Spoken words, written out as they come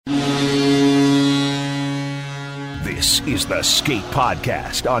This is the Skate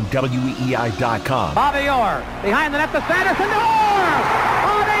Podcast on WEEI.com. Bobby Orr behind the net to Sanderson. Orr!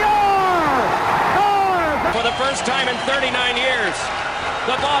 Bobby Orr! Scores! For the first time in 39 years,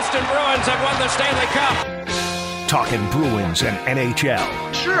 the Boston Bruins have won the Stanley Cup. Talking Bruins and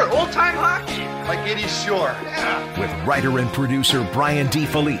NHL. Sure, old-time hockey. Like Eddie Shore. Yeah. With writer and producer Brian D.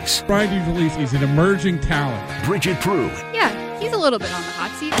 Felice. Brian D. Felice is an emerging talent. Bridget Prue. Yeah, he's a little bit on the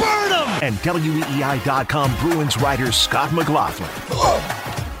hot seat. Burn him! And WEEI.com Bruins writer Scott McLaughlin.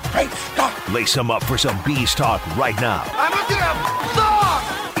 Hey, Scott. Lace him up for some Bees talk right now. I'm a damn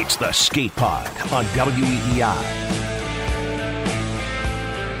dog! It's the Skate Pod on WEEI.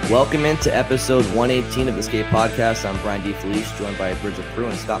 Welcome into episode 118 of the Skate Podcast. I'm Brian D. Felice, joined by Bridget Prue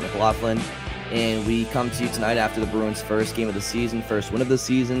and Scott McLaughlin. And we come to you tonight after the Bruins' first game of the season, first win of the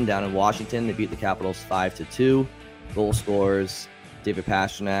season down in Washington. They beat the Capitals 5-2. Goal scorers, David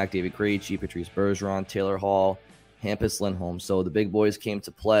Pastrnak, David Krejci, Patrice Bergeron, Taylor Hall, Hampus Lindholm. So the big boys came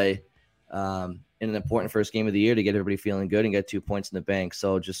to play in an important first game of the year to get everybody feeling good and get 2 points in the bank.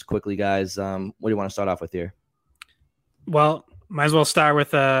 So just quickly, guys, what do you want to start off with here? Well, might as well start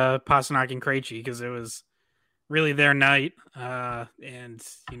with Pastrnak and Krejci because it was really their night. And,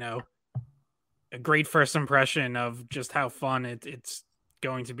 you know, a great first impression of just how fun it's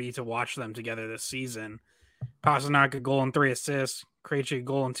going to be to watch them together this season. Pastrnak a goal and 3 assists, Krejci a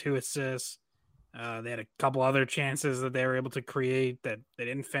goal and 2 assists. They had a couple other chances that they were able to create that they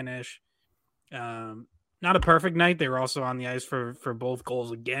didn't finish. Not a perfect night. They were also on the ice for both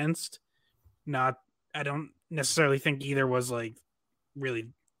goals against. I don't necessarily think either was like really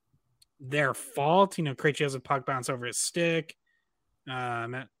their fault. You know, Krejci has a puck bounce over his stick.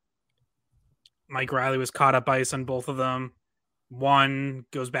 Mike Riley was caught up ice on both of them. One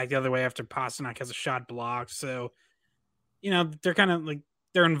goes back the other way after Pastrnak has a shot blocked. So, you know, they're kind of like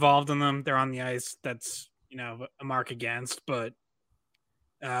they're involved in them. They're on the ice. That's, you know, a mark against, but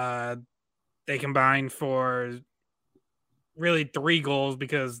they combined for really 3 goals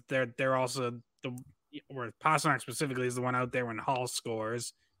because they're also where Pastrnak specifically is the one out there when Hall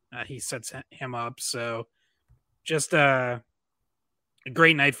scores. He sets him up. So just a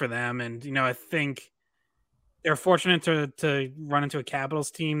great night for them. And, you know, I think they're fortunate to run into a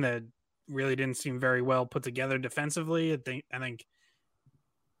Capitals team that really didn't seem very well put together defensively. I think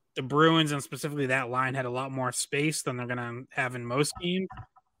the Bruins and specifically that line had a lot more space than they're going to have in most games.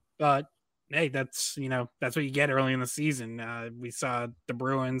 But, hey, that's what you get early in the season. We saw the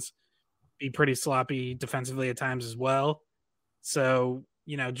Bruins be pretty sloppy defensively at times as well. So,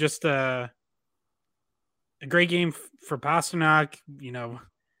 you know, just a great game for Pastrnak. You know,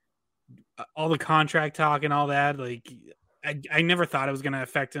 all the contract talk and all that. Like, I never thought it was going to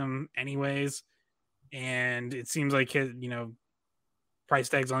affect him anyways. And it seems like his, you know, price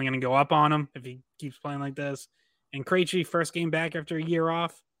tag's only going to go up on him if he keeps playing like this. And Krejci, first game back after a year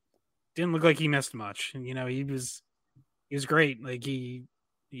off, didn't look like he missed much. And, you know, he was great. Like he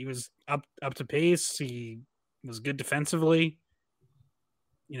was up to pace. He was good defensively.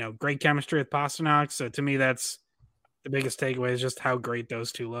 You know, great chemistry with Pastrnak. So to me, that's the biggest takeaway is just how great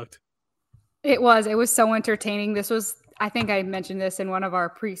those two looked. It was so entertaining. This was, I think I mentioned this in one of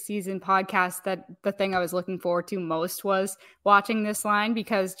our preseason podcasts, that the thing I was looking forward to most was watching this line,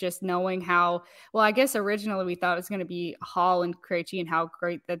 because just knowing how, well, I guess originally we thought it was going to be Hall and Krejci and how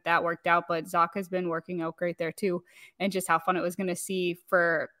great that worked out, but Zacha's been working out great there too. And just how fun it was going to see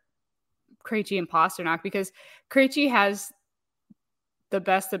for Krejci and Pastrnak, because Krejci has the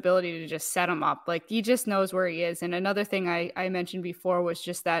best ability to just set him up. Like, he just knows where he is. And another thing I mentioned before was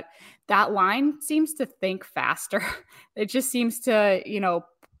just that line seems to think faster. It just seems to, you know,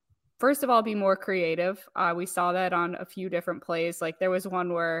 first of all, be more creative. We saw that on a few different plays. Like, there was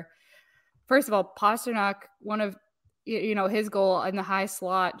one where, first of all, Pastrnak, one of, you know, his goal in the high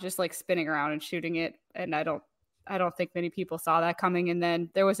slot, just like spinning around and shooting it. And I don't think many people saw that coming. And then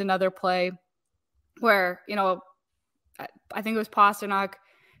there was another play where, you know, I think it was Pastrnak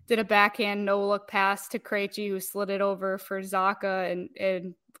did a backhand no-look pass to Krejci, who slid it over for Zacha,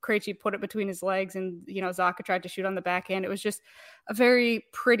 and Krejci put it between his legs, and, you know, Zacha tried to shoot on the backhand. It was just a very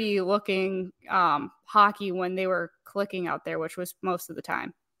pretty-looking hockey when they were clicking out there, which was most of the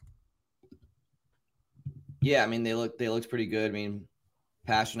time. Yeah, I mean, they looked pretty good. I mean,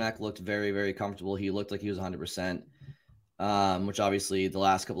 Pastrnak looked very, very comfortable. He looked like he was 100%, which obviously the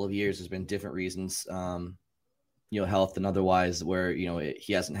last couple of years has been different reasons. You know, health and otherwise, where, you know,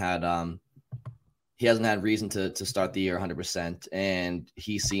 he hasn't had reason to start the year 100%, and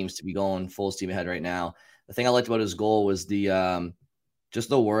he seems to be going full steam ahead right now. The thing I liked about his goal was the just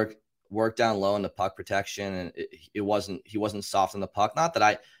the work down low and the puck protection, and he wasn't soft on the puck. Not that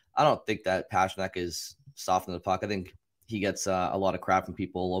I don't think that Pastrnak is soften the puck. I think he gets a lot of crap from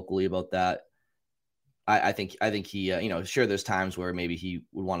people locally about that. I think he, sure, there's times where maybe he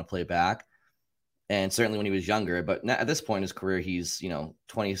would want to play back. And certainly when he was younger, but at this point in his career, he's,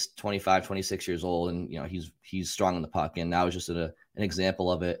 20, 25, 26 years old, and, he's strong in the puck. And that was just an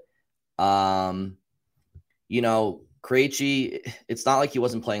example of it. Krejci, it's not like he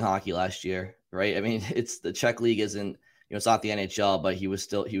wasn't playing hockey last year, right? I mean, it's the Czech league isn't, it's not the NHL, but he was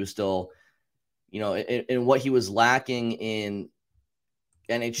still, in what he was lacking in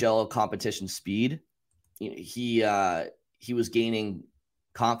NHL competition speed, he was gaining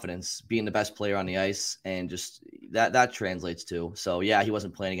confidence, being the best player on the ice, and just that translates too. So yeah, he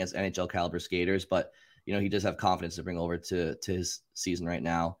wasn't playing against NHL caliber skaters, but he does have confidence to bring over to his season right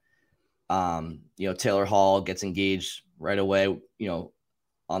now. Taylor Hall gets engaged right away,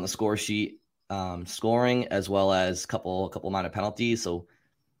 on the score sheet, scoring, as well as couple minor penalties. So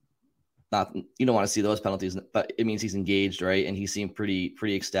you don't want to see those penalties, but it means he's engaged, right? And he seemed pretty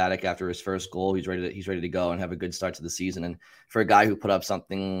ecstatic after his first goal. He's ready to go and have a good start to the season. And for a guy who put up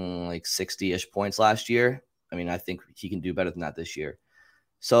something like 60-ish points last year, I mean, I think he can do better than that this year.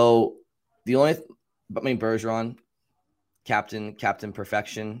 So Bergeron, captain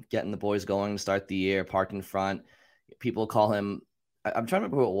perfection, getting the boys going to start the year, parked in front. People call him, I'm trying to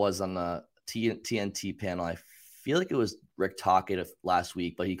remember who it was on the TNT panel. I feel like it was Rick Tocchet last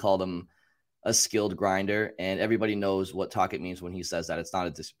week, but he called him a skilled grinder, and everybody knows what Tocchet means when he says that. It's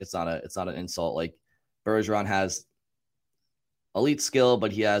not an insult. Like, Bergeron has elite skill,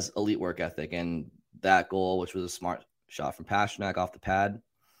 but he has elite work ethic, and that goal, which was a smart shot from Pastrnak off the pad,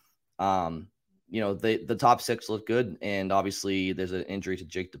 the top six look good, and obviously there's an injury to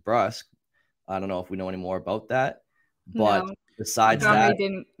Jake DeBrusk. I don't know if we know any more about that, but no. Besides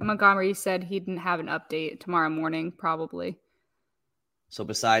Montgomery said he didn't have an update tomorrow morning, probably. So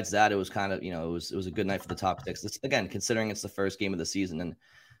besides that, it was kind of, it was a good night for the top six. This, again, considering it's the first game of the season, and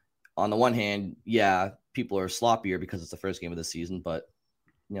on the one hand, yeah, people are sloppier because it's the first game of the season, but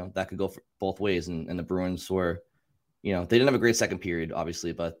that could go for both ways. And the Bruins were, they didn't have a great second period,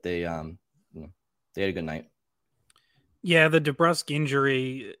 obviously, but they had a good night. Yeah, the DeBrusk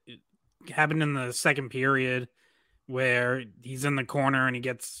injury happened in the second period, where he's in the corner and he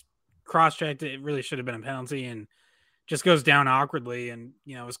gets cross-checked. It really should have been a penalty, and just goes down awkwardly, and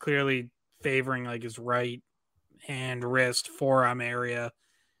was clearly favoring like his right hand, wrist, forearm area,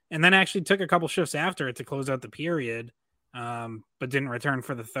 and then actually took a couple shifts after it to close out the period, but didn't return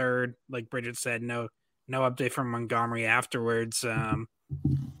for the third. Like Bridget said, no update from Montgomery afterwards.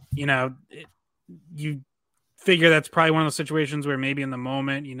 You figure that's probably one of those situations where maybe in the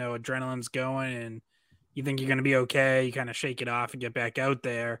moment, adrenaline's going and you think you're going to be okay. You kind of shake it off and get back out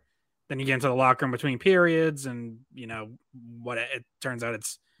there. Then you get into the locker room between periods, and what it turns out,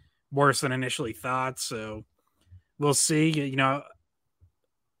 it's worse than initially thought. So we'll see.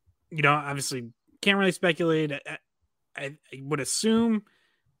 Obviously can't really speculate. I would assume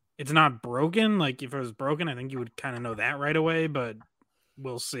it's not broken. Like if it was broken, I think you would kind of know that right away. But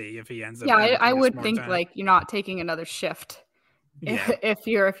we'll see if he ends up. Yeah, I would think time. Like you're not taking another shift. Yeah. If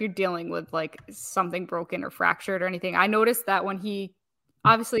you're dealing with like something broken or fractured or anything. I noticed that when he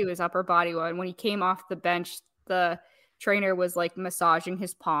obviously it was upper body, when he came off the bench, the trainer was like massaging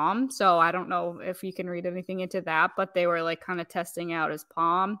his palm. So I don't know if you can read anything into that, but they were like kind of testing out his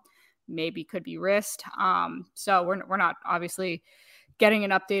palm. Maybe could be wrist. So we're not obviously getting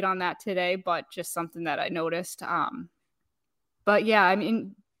an update on that today, but just something that I noticed. But yeah, I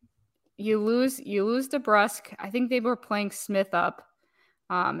mean, you lose DeBrusk. I think they were playing Smith up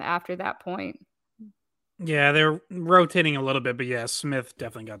after that point. Yeah, they're rotating a little bit, but yeah, Smith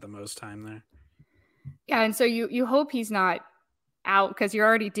definitely got the most time there. Yeah, and so you hope he's not out because you're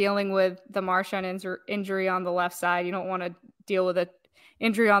already dealing with the Marchand injury on the left side. You don't want to deal with an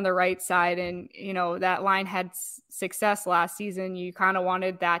injury on the right side, and that line had success last season. You kind of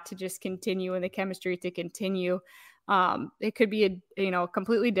wanted that to just continue and the chemistry to continue. It could be a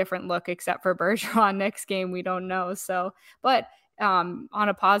completely different look except for Bergeron next game. We don't know. So, but on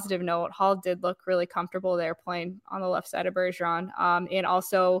a positive note, Hall did look really comfortable there playing on the left side of Bergeron. And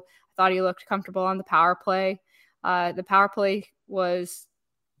also I thought he looked comfortable on the power play. The power play was,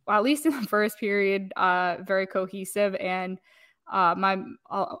 well, at least in the first period, very cohesive. And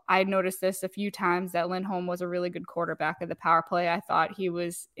I noticed this a few times that Lindholm was a really good quarterback of the power play. I thought he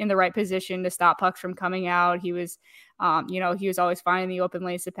was in the right position to stop pucks from coming out. He was, he was always finding the open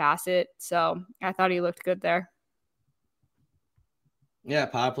lanes to pass it. So I thought he looked good there. Yeah,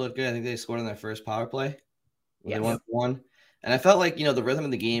 power play looked good. I think they scored on their first power play. Yeah, they won 1. And I felt like, the rhythm of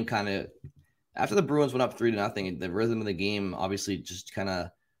the game kind of, after the Bruins went up 3-0, the rhythm of the game obviously just kind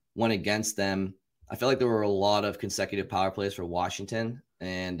of went against them. I feel like there were a lot of consecutive power plays for Washington,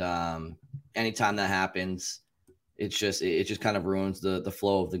 and anytime that happens, it just kind of ruins the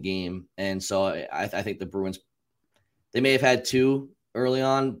flow of the game. And so I think the Bruins, they may have had 2 early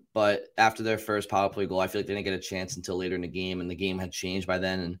on, but after their first power play goal, I feel like they didn't get a chance until later in the game, and the game had changed by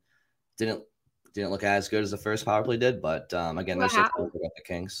then and didn't look as good as the first power play did. But again, there's still about the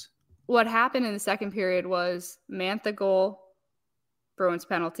Kings. What happened in the second period was Mantha goal, Bruins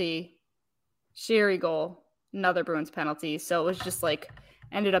penalty, Sherry goal, another Bruins penalty. So it was just like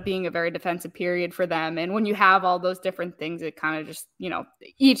ended up being a very defensive period for them. And when you have all those different things, it kind of just,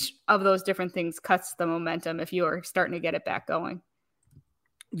 each of those different things cuts the momentum if you are starting to get it back going.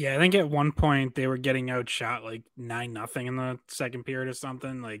 Yeah, I think at one point they were getting outshot like 9-0 in the second period or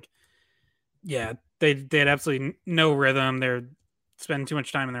something. Like, yeah, they had absolutely no rhythm. They're spending too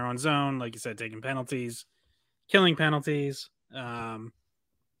much time in their own zone, like you said, taking penalties, killing penalties. Really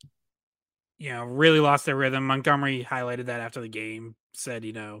lost their rhythm. Montgomery highlighted that after the game, said,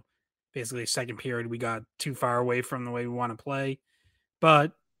 basically second period, we got too far away from the way we want to play.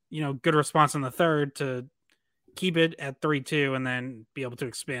 But, good response in the third to keep it at 3-2 and then be able to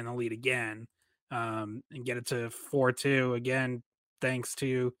expand the lead again and get it to 4-2 again, thanks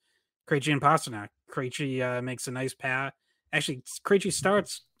to Krejci and Pastrnak. Krejci makes a nice pass. Actually, Krejci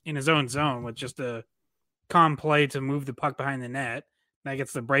starts in his own zone with just a calm play to move the puck behind the net. That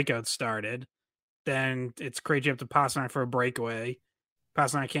gets the breakout started. Then it's Krejci up to Pastrnak for a breakaway.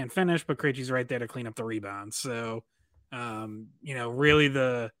 Pastrnak can't finish, but Krejci's right there to clean up the rebound. So, really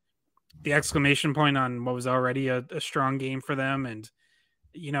the exclamation point on what was already a strong game for them. And,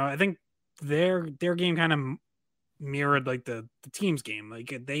 I think their game kind of mirrored like the team's game. Like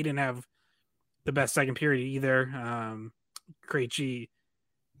they didn't have the best second period either. Krejci,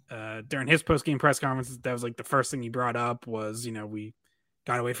 during his post-game press conference, that was like the first thing he brought up was, we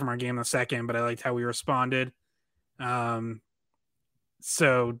got away from our game in the second, but I liked how we responded.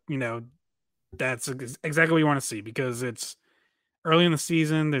 So, that's exactly what you want to see because it's early in the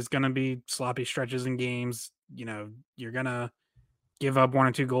season. There's going to be sloppy stretches in games. You're going to give up 1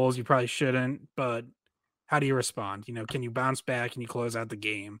 or 2 goals. You probably shouldn't, but how do you respond? Can you bounce back? Can you close out the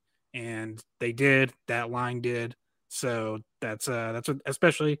game? And they did. That line did. So that's what,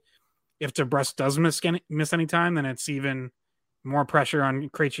 especially if DeBrusk does miss any time, then it's even more pressure on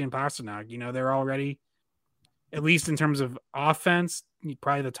Krejci and Pastrnak. They're already, at least in terms of offense,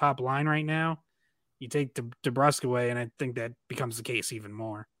 probably the top line right now. You take DeBrusk away, and I think that becomes the case even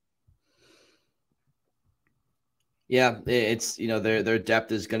more. Yeah, it's their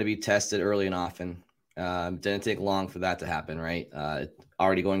depth is going to be tested early and often. Didn't take long for that to happen, right?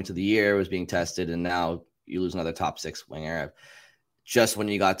 Already going into the year, it was being tested, and now you lose another top 6 winger just when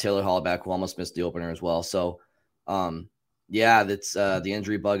you got Taylor Hall back, who almost missed the opener as well. So, that's the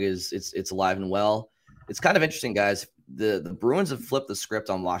injury bug it's alive and well. It's kind of interesting, guys. The Bruins have flipped the script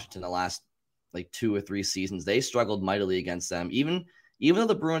on Washington the last like 2 or 3 seasons. They struggled mightily against them, even though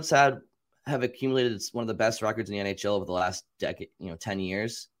the Bruins have accumulated one of the best records in the NHL over the last decade, 10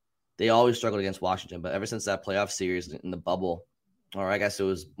 years. They always struggled against Washington, but ever since that playoff series in the bubble, or I guess it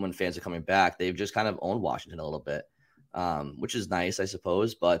was when fans are coming back, they've just kind of owned Washington a little bit, which is nice, I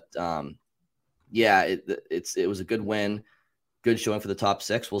suppose. But it was a good win, good showing for the top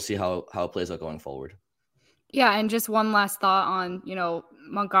 6. We'll see how it plays out going forward. Yeah, and just one last thought on,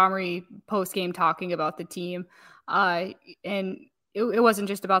 Montgomery post-game talking about the team. And it wasn't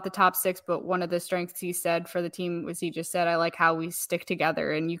just about the top 6, but one of the strengths he said for the team was he just said, I like how we stick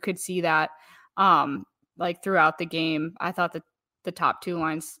together. And you could see that throughout the game. I thought that the top 2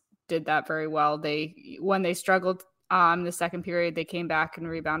 lines did that very well. When they struggled the second period, they came back and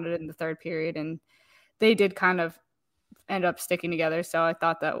rebounded in the third period, and they did kind of end up sticking together. So I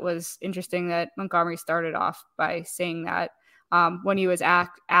thought that was interesting that Montgomery started off by saying that when he was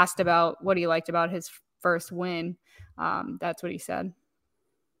asked about what he liked about his first win. That's what he said.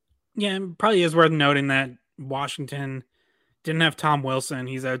 Yeah, it probably is worth noting that Washington didn't have Tom Wilson.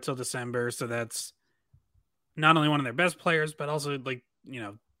 He's out till December. So that's not only one of their best players, but also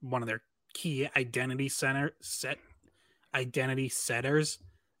one of their key identity setters.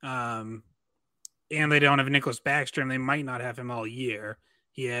 And they don't have Nicholas Backstrom. They might not have him all year.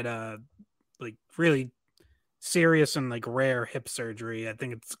 He had really serious and rare hip surgery. I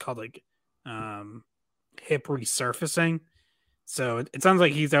think it's called hip resurfacing. So it sounds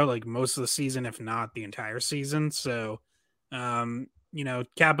like he's out most of the season, if not the entire season. So,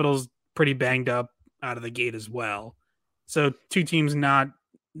 Capital's pretty banged up out of the gate as well. So 2 teams not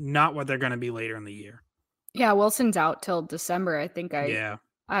what they're going to be later in the year. Yeah, Wilson's out till December, I think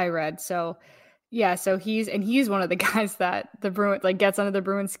I read. So Yeah, so he's one of the guys that the Bruins like gets under the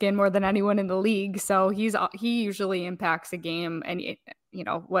Bruins skin more than anyone in the league. So he usually impacts a game, and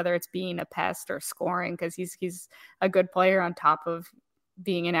whether it's being a pest or scoring, because he's a good player on top of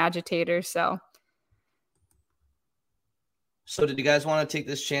being an agitator. So did you guys want to take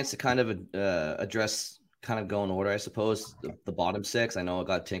this chance to kind of address, kind of go in order, I suppose, the bottom six? I know it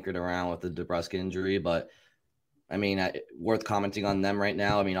got tinkered around with the DeBrusk injury, but I mean, worth commenting on them right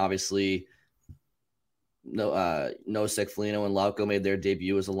now. I mean, obviously, Nosek, Foligno, and Lauko made their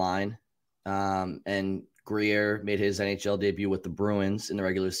debut as a line, and Greer made his NHL debut with the Bruins in the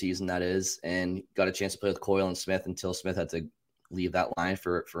regular season, that is, and got a chance to play with Coyle and Smith until Smith had to leave that line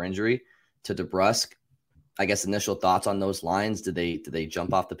for injury to DeBrusk. I guess initial thoughts on those lines. Did they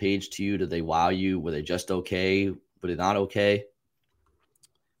jump off the page to you? Did they wow you? Were they just okay? Were they not okay?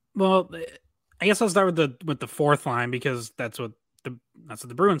 Well, I guess I'll start with the fourth line, because that's what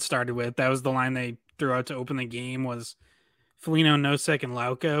the Bruins started with. That was the line they threw out to open the game, was Foligno, Nosek, and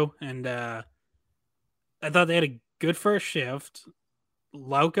Lauko. And I thought they had a good first shift.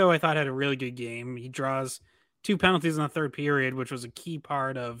 Lauko, I thought, had a really good game. He draws 2 penalties in the third period, which was a key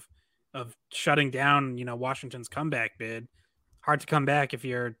part of shutting down, Washington's comeback bid. Hard to come back if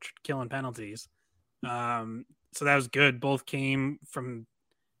you're killing penalties. So that was good. Both came from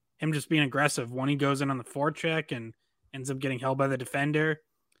him just being aggressive. One, he goes in on the forecheck and ends up getting held by the defender.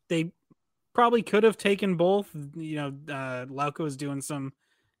 They probably could have taken both. Lauko was doing some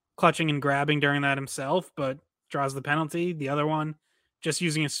clutching and grabbing during that himself, but draws the penalty. The other one, just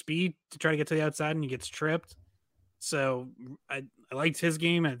using his speed to try to get to the outside, and he gets tripped. So I liked his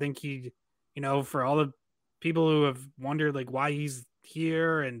game. I think he, for all the people who have wondered like why he's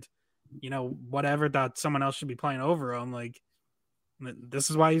here and, whatever, thought someone else should be playing over him, like, this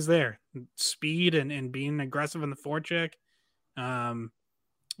is why he's there. Speed and being aggressive in the forecheck.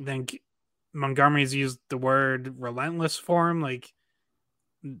 Then Montgomery's used the word relentless for him. Like,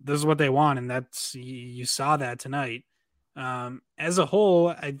 this is what they want, and that's, you saw that tonight. As a whole,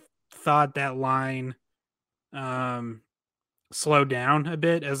 I thought that line slowed down a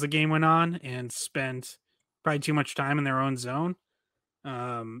bit as the game went on and spent probably too much time in their own zone.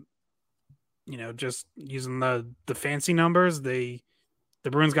 Just using the fancy numbers, the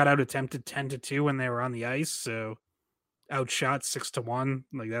Bruins got out attempted 10-2 when they were on the ice, so outshot 6-1.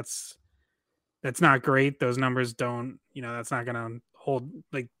 Like, that's not great. Those numbers don't, that's not gonna hold.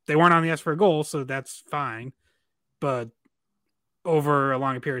 Like, they weren't on the ice for a goal, so that's fine, but over a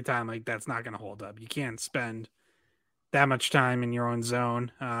long period of time, like, that's not gonna hold up. You can't spend that much time in your own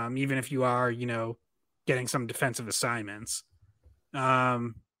zone, even if you are, getting some defensive assignments.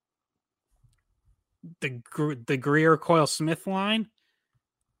 The Greer, Coyle, Smith line,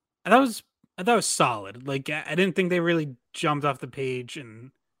 I thought was solid. Like, I didn't think they really jumped off the page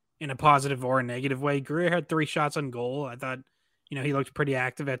in a positive or a negative way. Greer had 3 shots on goal. I thought, he looked pretty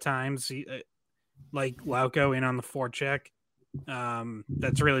active at times. He, like Lauko, in on the forecheck.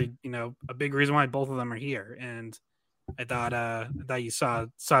 That's really, a big reason why both of them are here. And I thought you saw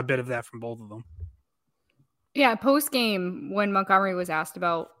a bit of that from both of them. Yeah, post game, when Montgomery was asked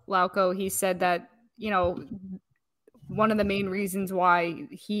about Lauko, he said that, one of the main reasons why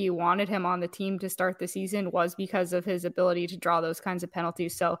he wanted him on the team to start the season was because of his ability to draw those kinds of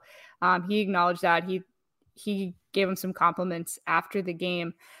penalties. So he acknowledged that. He gave him some compliments after the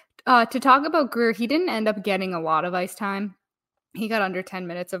game. To talk about Greer, he didn't end up getting a lot of ice time. He got under 10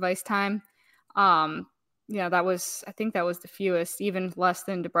 minutes of ice time. I think that was the fewest, even less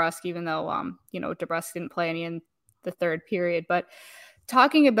than DeBrusk, even though, DeBrusk didn't play any in the third period. But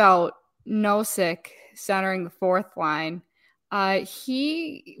talking about Nosek centering the fourth line,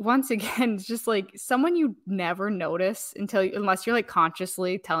 he, once again, is just like someone you never notice unless you're like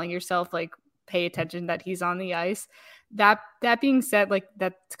consciously telling yourself, like, pay attention that he's on the ice. That being said, like,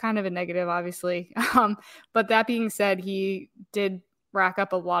 that's kind of a negative, obviously. But that being said, he did rack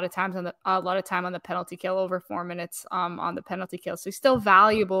up a lot of time on the penalty kill, over 4 minutes on the penalty kill. So he's still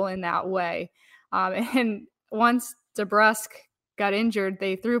valuable in that way. And once DeBrusk got injured,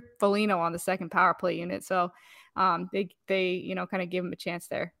 they threw Foligno on the second power play unit. So they kind of gave him a chance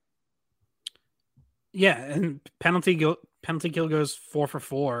there. Yeah, and penalty kill goes 4 for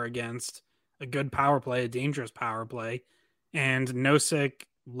 4 against a good power play, a dangerous power play, and Nosek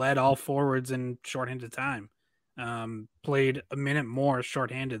led all forwards in shorthanded time. Played a minute more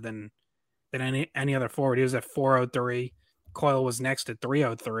shorthanded than any other forward. He was at 403. Coyle was next at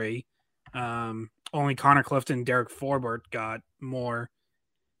 303. Only Connor Clifton and Derek Forbort got more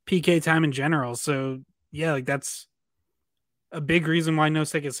PK time in general. So yeah, like, that's a big reason why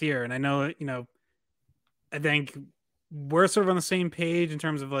Nosek is here. And I know, I think we're sort of on the same page in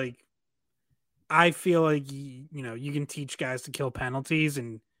terms of, like, I feel like, you can teach guys to kill penalties,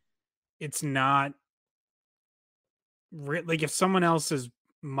 and it's not like if someone else is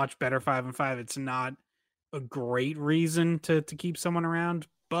much better 5-5, it's not a great reason to keep someone around,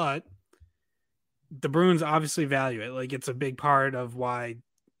 but the Bruins obviously value it. Like, it's a big part of why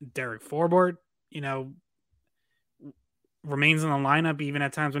Derek Forbort, remains in the lineup even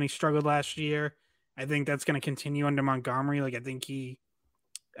at times when he struggled last year. I think that's going to continue under Montgomery. Like, I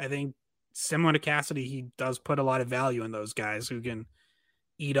think similar to Cassidy, he does put a lot of value in those guys who can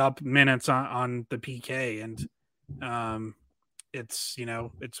eat up minutes on the PK. And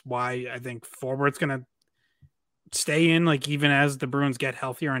it's why I think Forbort's going to stay in, like, even as the Bruins get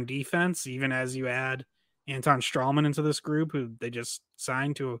healthier on defense, even as you add Anton Strahlman into this group, who they just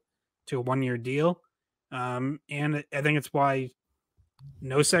signed to a 1-year deal. And I think it's why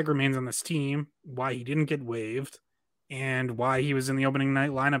Nosek remains on this team, why he didn't get waived, and why he was in the opening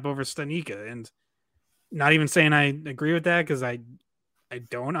night lineup over Stanika. And not even saying I agree with that, because I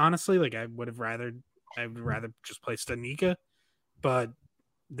don't, honestly. Like, I would rather just play Stanika, but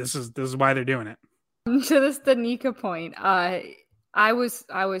this is why they're doing it. To the Stanika point, I was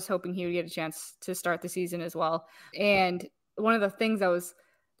hoping he would get a chance to start the season as well. And one of the things I was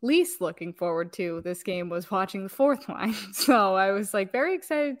least looking forward to this game was watching the fourth line. So I was like very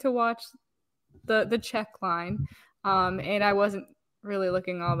excited to watch the Czech line. And I wasn't really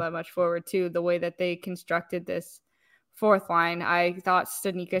looking all that much forward to the way that they constructed this fourth line. I thought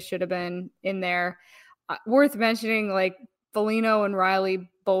Stanika should have been in there. Worth mentioning, like, Foligno and Riley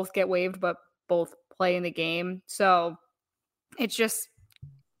both get waived, but both play in the game. So it's just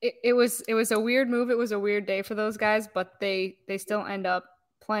it was a weird move. It was a weird day for those guys, but they still end up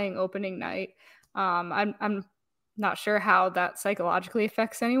playing opening night. I'm not sure how that psychologically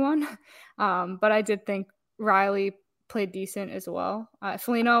affects anyone, but I did think Riley played decent as well.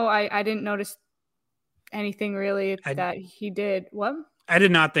 Foligno, I didn't notice anything really that he did. What? I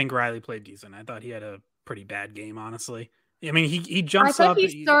did not think Riley played decent. I thought he had a pretty bad game, honestly. I mean, he jumps up. I thought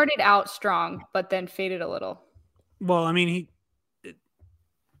he started out strong, but then faded a little. Well, I mean,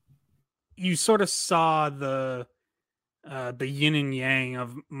 you sort of saw the yin and yang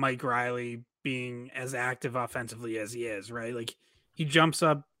of Mike Riley being as active offensively as he is, right? Like, he jumps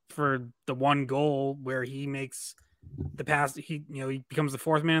up for the one goal where he makes the pass. He becomes the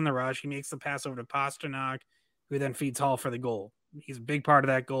fourth man in the rush. He makes the pass over to Pastrnak, who then feeds Hall for the goal. He's a big part of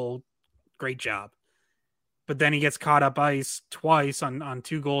that goal. Great job. But then he gets caught up ice twice on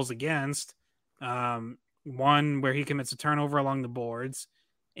 2 goals against. One where he commits a turnover along the boards,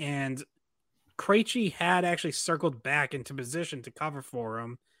 and Krejci had actually circled back into position to cover for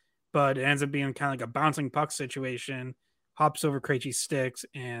him, but it ends up being kind of like a bouncing puck situation. Hops over Krejci's sticks,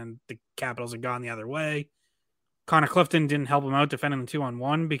 and the Capitals are gone the other way. Connor Clifton didn't help him out defending the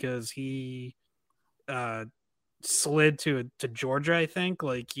 2-on-1 because he slid to Georgia, I think.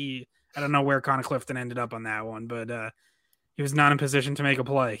 Like, I don't know where Connor Clifton ended up on that one, but he was not in position to make a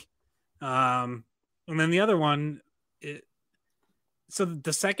play. And then the other one, so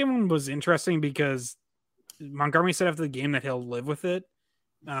the second one was interesting because Montgomery said after the game that he'll live with it.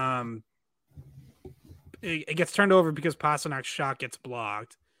 It gets turned over because Pasternak's shot gets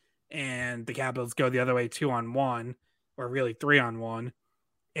blocked, and the Capitals go the other way 2-on-1, or really 3-on-1.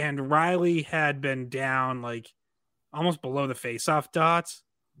 And Riley had been down, like, almost below the faceoff dots.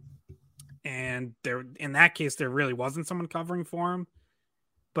 And in that case, there really wasn't someone covering for him.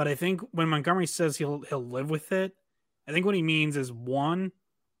 But I think when Montgomery says he'll live with it, I think what he means is, one,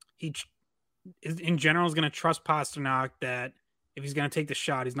 he in general is going to trust Pastrnak that if he's going to take the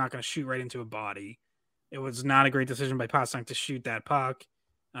shot, he's not going to shoot right into a body. It was not a great decision by Pastrnak to shoot that puck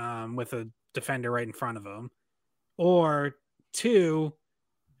with a defender right in front of him. Or two,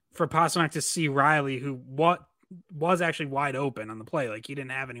 for Pastrnak to see Riley, who was actually wide open on the play. Like, he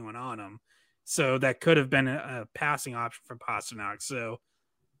didn't have anyone on him. So that could have been a passing option for Pastrnak. So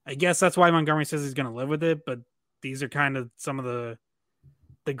I guess that's why Montgomery says he's going to live with it. But these are kind of some of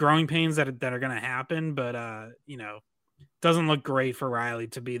the growing pains that are going to happen. But, doesn't look great for Riley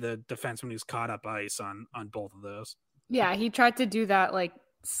to be the defenseman who's caught up ice on both of those. Yeah, he tried to do that, like,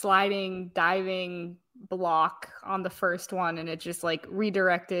 sliding, diving block on the first one, and it just, like,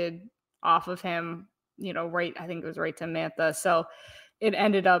 redirected off of him, right. I think it was right to Mantha. So it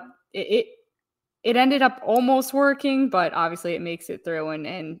ended up almost working, but obviously it makes it through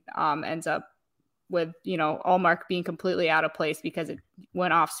and ends up with, Allmark being completely out of place because it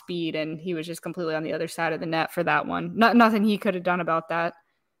went off speed and he was just completely on the other side of the net for that one. Nothing he could have done about that.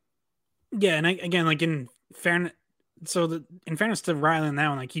 Yeah. And again, like, in fairness to Riley in that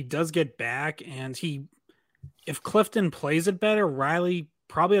one, like, he does get back, and if Clifton plays it better, Riley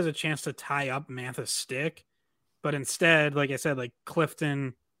probably has a chance to tie up Mantha's stick. But instead, like I said, like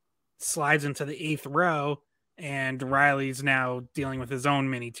Clifton slides into the 8th row, and Riley's now dealing with his own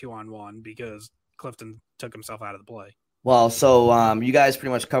mini 2-on-1 because Clifton took himself out of the play. Well, so you guys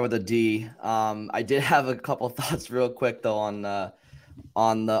pretty much covered the D. I did have a couple of thoughts real quick though on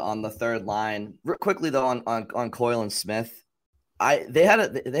the third line. Quickly though on Coyle and Smith. They had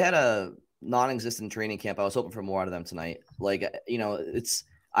a non-existent training camp. I was hoping for more out of them tonight. Like,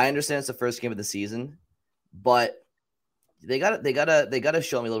 I understand it's the first game of the season, but they gotta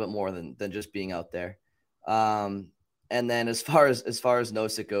show me a little bit more than just being out there. And then as far as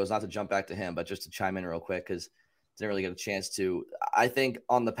Nosek goes, not to jump back to him, but just to chime in real quick because didn't really get a chance to. I think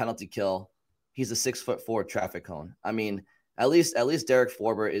on the penalty kill, he's a 6'4" traffic cone. I mean, at least Derek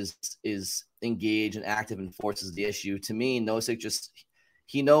Forbert is engaged and active and forces the issue. To me, Nosek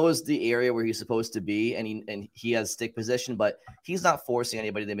he knows the area where he's supposed to be, and he has stick position, but he's not forcing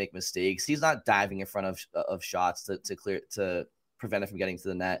anybody to make mistakes. He's not diving in front of shots to prevent it from getting to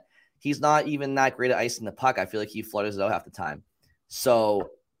the net. He's not even that great at icing the puck. I feel like he flutters it out half the time.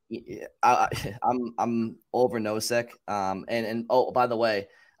 So I'm over Nosek. And oh, by the way,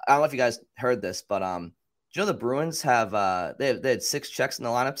 I don't know if you guys heard this, but do you know the Bruins have they had 6 Czechs in the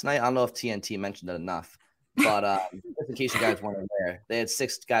lineup tonight? I don't know if TNT mentioned it enough, but just in case you guys weren't aware, they had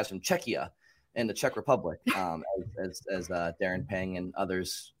 6 guys from Czechia in the Czech Republic, as Darren Pang and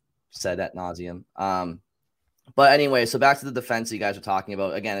others said ad nauseum. But anyway, so back to the defense you guys are talking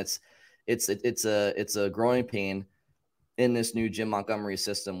about. Again, it's a growing pain in this new Jim Montgomery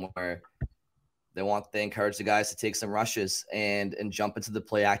system where they encourage the guys to take some rushes and jump into the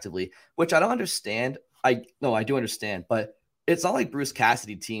play actively, which I don't understand. I do understand, but it's not like Bruce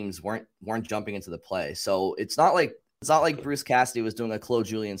Cassidy teams weren't jumping into the play. So it's not like Bruce Cassidy was doing a Claude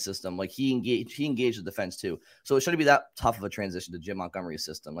Julien system. Like he engaged the defense too. So it shouldn't be that tough of a transition to Jim Montgomery's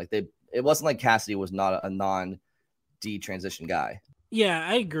system. Like it wasn't like Cassidy was not a non-D transition guy. Yeah,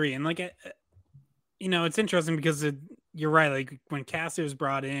 I agree. And like, it's interesting because you're right. Like when Cassidy was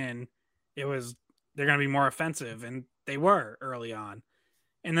brought in, they're going to be more offensive, and they were early on.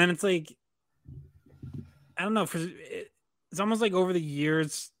 And then it's like, I don't know, it's almost like over the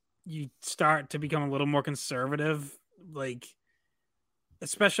years, you start to become a little more conservative. Like,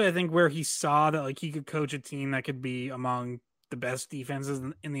 especially I think where he saw that like he could coach a team that could be among the best defenses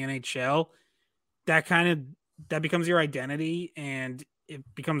in the NHL, that becomes your identity, and it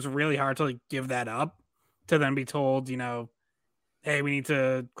becomes really hard to like give that up to then be told, hey, we need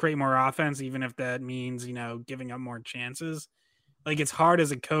to create more offense, even if that means, giving up more chances. Like it's hard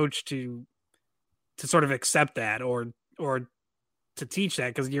as a coach to sort of accept that or to teach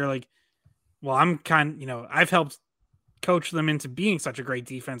that, because you're like, well, I've helped coach them into being such a great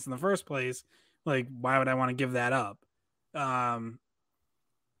defense in the first place. Like, why would I want to give that up?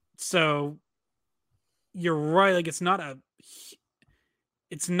 So you're right. Like it's not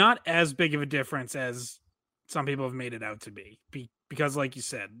as big of a difference as some people have made it out to be, because like you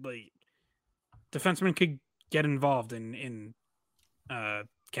said, like defensemen could get involved in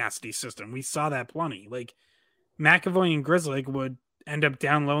Cassidy's system. We saw that plenty. Like McAvoy and Grizzly would end up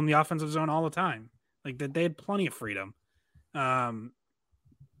down low in the offensive zone all the time. Like that, they had plenty of freedom. I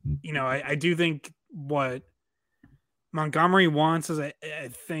do think what Montgomery wants is I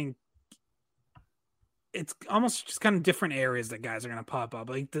think it's almost just kind of different areas that guys are going to pop up.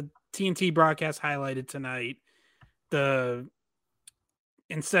 Like the TNT broadcast highlighted tonight,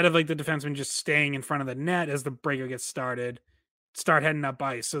 instead of like the defenseman just staying in front of the net as the breaker gets started, start heading up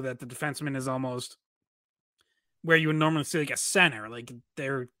ice so that the defenseman is almost where you would normally see like a center, like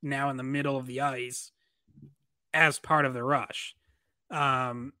they're now in the middle of the ice as part of the rush.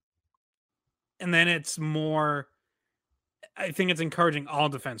 And then it's more, I think it's encouraging all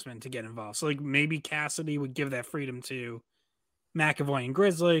defensemen to get involved. So like maybe Cassidy would give that freedom to McAvoy and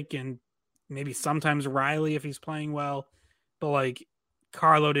Grizzly, and maybe sometimes Riley if he's playing well, but like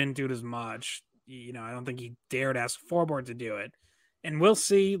Carlo didn't do it as much. I don't think he dared ask Forbort to do it. And we'll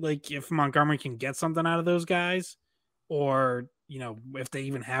see like if Montgomery can get something out of those guys, or, if they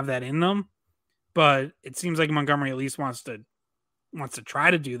even have that in them. But it seems like Montgomery at least wants to try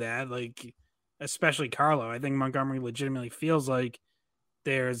to do that. Like, especially Carlo. I think Montgomery legitimately feels like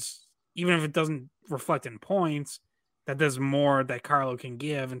there's, even if it doesn't reflect in points, that there's more that Carlo can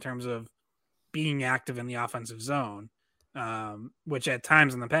give in terms of being active in the offensive zone, which at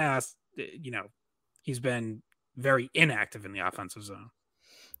times in the past, he's been very inactive in the offensive zone.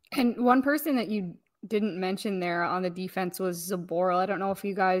 And one person that you didn't mention there on the defense was Zaboral. I don't know if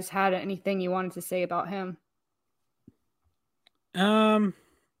you guys had anything you wanted to say about him. I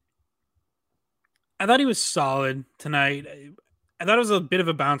thought he was solid tonight. I thought it was a bit of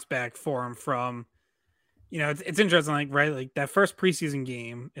a bounce back for him from, it's interesting, like, right, like that first preseason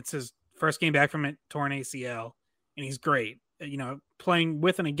game, it's his first game back from a torn ACL, and he's great. Playing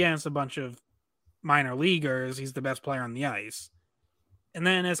with and against a bunch of minor leaguers, he's the best player on the ice. And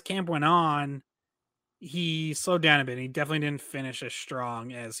then as camp went on, he slowed down a bit. He definitely didn't finish as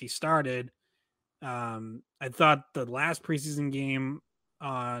strong as he started. I thought the last preseason game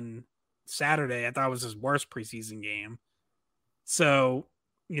on Saturday, I thought was his worst preseason game. So,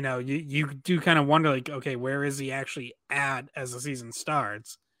 you do kind of wonder, like, okay, where is he actually at as the season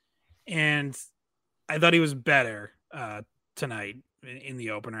starts? And I thought he was better tonight in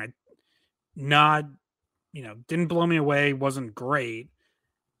the opener. Didn't blow me away, wasn't great,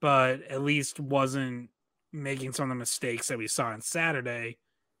 but at least wasn't making some of the mistakes that we saw on Saturday.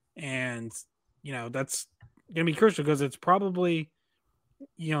 And, that's going to be crucial because it's probably,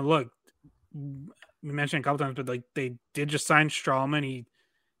 look, we mentioned a couple times, but like they did just sign Strawman. He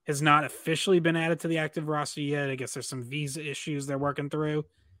has not officially been added to the active roster yet. I guess there's some visa issues they're working through.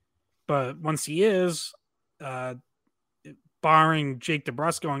 But once he is, barring Jake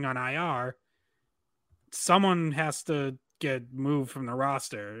DeBrusk going on IR, someone has to get moved from the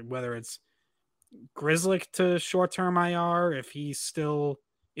roster, whether it's Grzelcyk to short-term IR if he still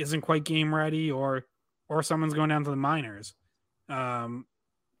isn't quite game ready, or someone's going down to the minors.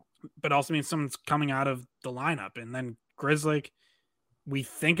 But also means someone's coming out of the lineup. And then Grzelcyk, we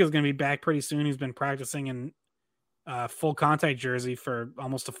think, is going to be back pretty soon. He's been practicing in full contact jersey for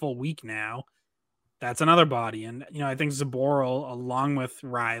almost a full week now. That's another body. And, I think Zaboral, along with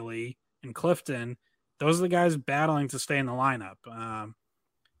Riley and Clifton, those are the guys battling to stay in the lineup.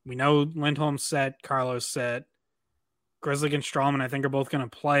 We know Lindholm's set, Carlos set. Grzelcyk and Strawman, I think, are both going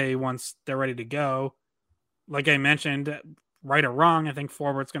to play once they're ready to go. Like I mentioned, right or wrong, I think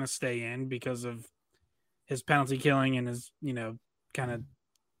Forbort's going to stay in because of his penalty killing and his, kind of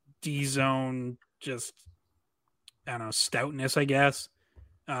D-zone, just, I don't know, stoutness, I guess.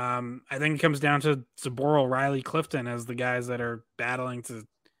 I think it comes down to Zaboral, Riley, Clifton as the guys that are battling to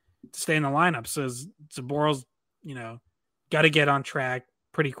stay in the lineup. So Zaboral's, got to get on track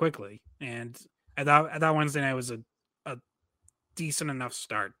pretty quickly. And I thought Wednesday night was a decent enough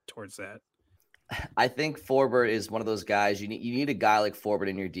start towards that. I think Forbort is one of those guys. You need a guy like Forbort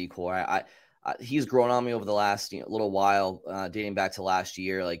in your decor. He's grown on me over the last little while, dating back to last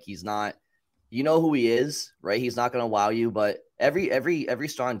year. Like, he's not, who he is, right? He's not going to wow you, but every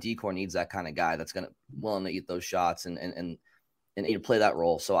strong decor needs that kind of guy that's going to willing to eat those shots and play that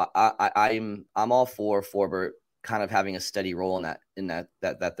role. So I'm all for Forbort kind of having a steady role in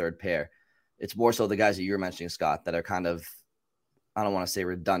that third pair. It's more so the guys that you were mentioning, Scott, that are kind of, I don't want to say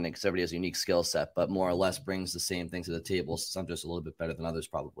redundant because everybody has a unique skill set, but more or less brings the same thing to the table. Some just a little bit better than others,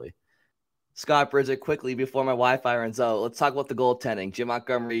 probably. Scott, Bridget, quickly before my Wi-Fi runs out, let's talk about the goaltending. Jim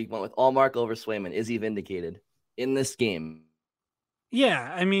Montgomery went with Allmark over Swayman. Is he vindicated in this game?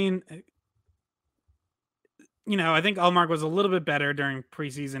 Yeah, I mean, I think Allmark was a little bit better during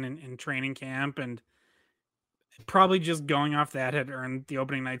preseason and training camp, and probably just going off that had earned the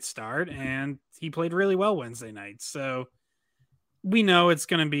opening night start, and he played really well Wednesday night. So we know it's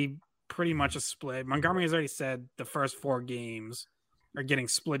going to be pretty much a split. Montgomery has already said the first 4 games are getting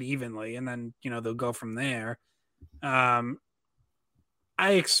split evenly, and then, they'll go from there. I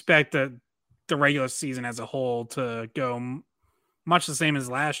expect that the regular season as a whole to go much the same as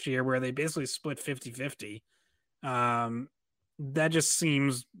last year, where they basically split 50-50. That just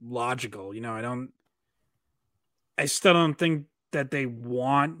seems logical. I still don't think that they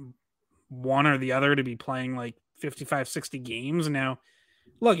want one or the other to be playing like 55, 60 games. Now,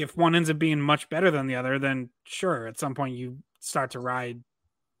 look, if one ends up being much better than the other, then sure, at some point you start to ride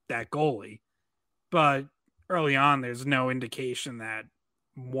that goalie. But early on, there's no indication that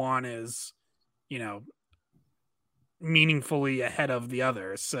one is, meaningfully ahead of the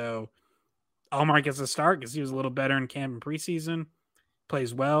other. So Allmark gets a start because he was a little better in camp and preseason,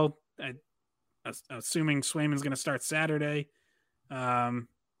 plays well. Assuming Swayman's going to start Saturday. And,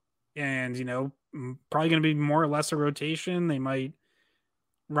 probably going to be more or less a rotation. They might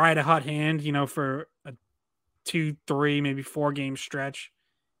ride a hot hand, for a 2, 3, maybe 4 game stretch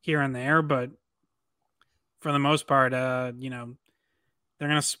here and there. But for the most part, they're going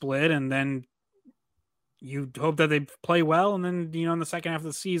to split, and then you hope that they play well. And then, in the second half of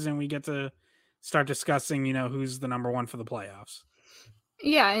the season, we get to start discussing, who's the number one for the playoffs.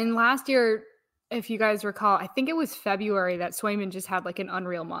 Yeah. And last year, if you guys recall, I think it was February that Swayman just had like an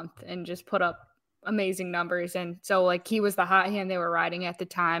unreal month and just put up amazing numbers. And so like he was the hot hand they were riding at the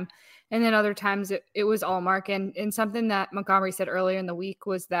time. And then other times it was Allmark. And something that Montgomery said earlier in the week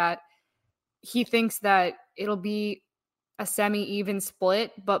was that he thinks that it'll be a semi-even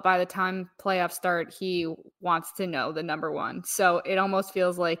split, but by the time playoffs start, he wants to know the number one. So it almost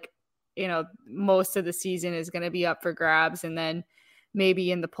feels like, most of the season is going to be up for grabs. And then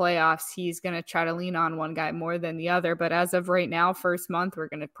maybe in the playoffs, he's going to try to lean on one guy more than the other. But as of right now, first month, we're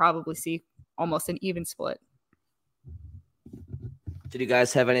going to probably see almost an even split. Did you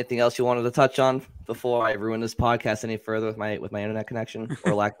guys have anything else you wanted to touch on before I ruin this podcast any further with my internet connection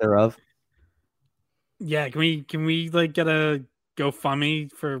or lack thereof? Yeah, can we like get a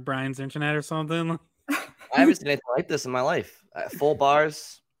GoFundMe for Brian's internet or something? I haven't seen anything like this in my life. Full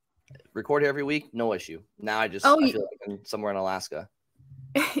bars, record every week, no issue. Now I feel like I'm somewhere in Alaska.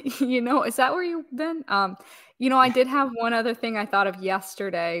 Is that where you've been? I did have one other thing I thought of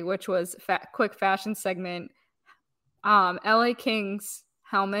yesterday, which was quick fashion segment. LA Kings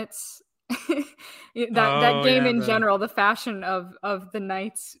helmets. that game in general, the fashion of the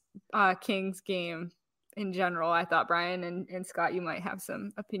Knights Kings game in general, I thought Brian and Scott, you might have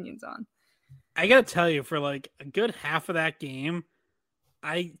some opinions on. I gotta tell you, for like a good half of that game,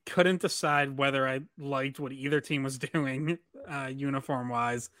 I couldn't decide whether I liked what either team was doing uniform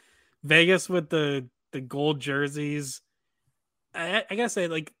wise. Vegas with the gold jerseys, I gotta say,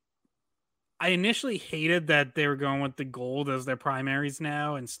 like, I initially hated that they were going with the gold as their primaries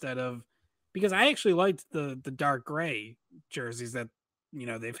now instead of, because I actually liked the dark gray jerseys that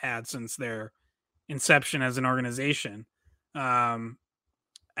they've had since their inception as an organization.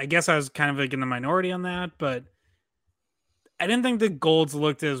 I guess I was kind of like in the minority on that, but I didn't think the golds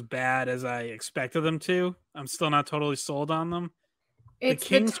looked as bad as I expected them to. I'm still not totally sold on them. It's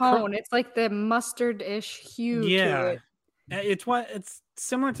the tone. It's like the mustard-ish hue to it. It's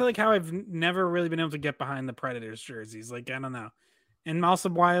similar to like how I've never really been able to get behind the Predators jerseys. Like, I don't know. And also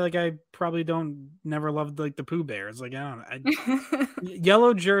why like I probably never loved like the Pooh Bears. Like, I don't know.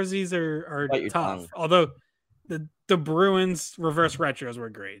 Yellow jerseys are tough. Although the Bruins reverse retros were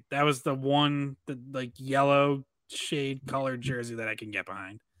great. That was the like yellow shade colored jersey that I can get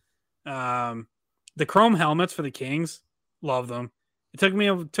behind. The chrome helmets for the Kings, love them. It took me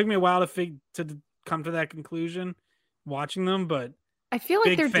a while to come to that conclusion watching them, but I feel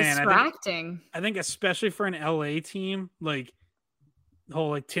like they're distracting. I think especially for an LA team, like the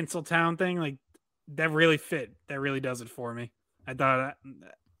whole like Tinseltown thing, like that really fit. That really does it for me. I thought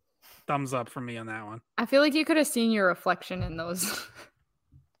thumbs up for me on that one. I feel like you could have seen your reflection in those.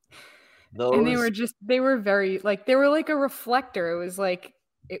 And they were very like, they were like a reflector.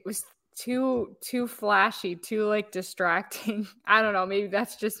 It was too flashy, too like distracting. I don't know. Maybe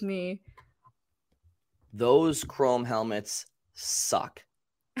that's just me. Those chrome helmets suck.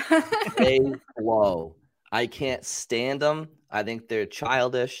 They blow. I can't stand them. I think they're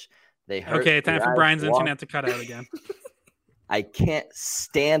childish. They hurt. Okay, time for Brian's internet to cut out again. I can't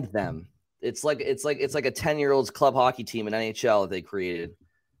stand them. It's like a 10-year-old's club hockey team in NHL that they created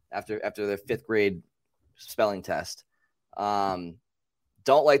after their 5th grade spelling test. Don't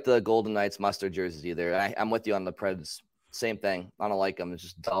like the Golden Knights mustard jerseys either. I'm with you on the Preds. Same thing. I don't like them. It's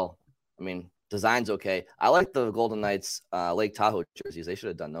just dull. I mean, design's okay. I like the Golden Knights Lake Tahoe jerseys. They should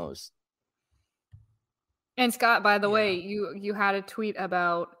have done those. And Scott, by the way, you had a tweet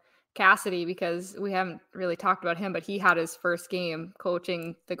about Cassidy, because we haven't really talked about him, but he had his first game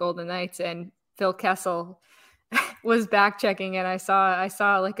coaching the Golden Knights, and Phil Kessel was back checking, and I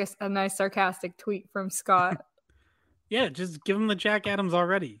saw like a nice sarcastic tweet from Scott. Yeah, just give him the Jack Adams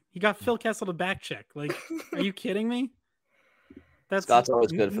already. He got Phil Kessel to back check. Like, are you kidding me? Scott's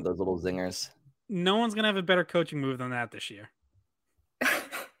always good for those little zingers. No one's gonna have a better coaching move than that this year.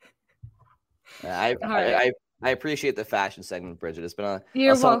 I appreciate the fashion segment, Bridget. It's been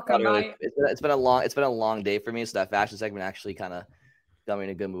You're welcome. It's been a long day for me, so that fashion segment actually kind of got me in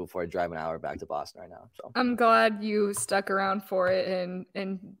a good mood before I drive an hour back to Boston right now. So I'm glad you stuck around for it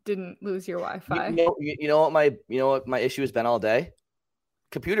and didn't lose your Wi-Fi. You know what my issue has been all day?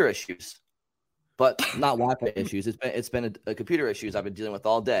 Computer issues, but not Wi-Fi issues. It's been a computer issues I've been dealing with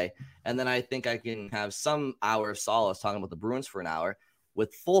all day, and then I think I can have some hour of solace talking about the Bruins for an hour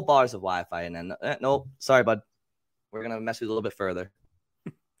with full bars of Wi-Fi, and then nope, sorry, bud. We're going to mess with you a little bit further.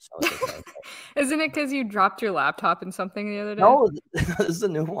 So okay. Isn't it because you dropped your laptop in something the other day? No, this is a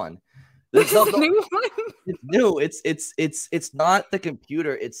new one. This is a new one? It's new. It's not the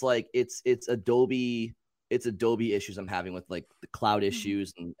computer. It's like it's Adobe. It's Adobe issues I'm having with like the cloud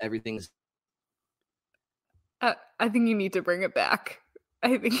issues and everything's. I think you need to bring it back.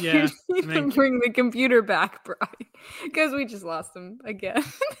 I think you need to bring the computer back, Brian, because we just lost him again.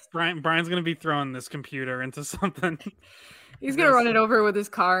 Brian's going to be throwing this computer into something. He's going to run it over with his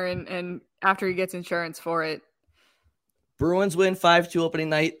car and after he gets insurance for it. Bruins win 5-2 opening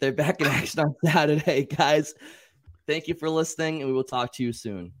night. They're back in action on Saturday, guys. Thank you for listening, and we will talk to you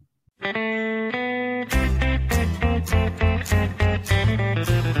soon.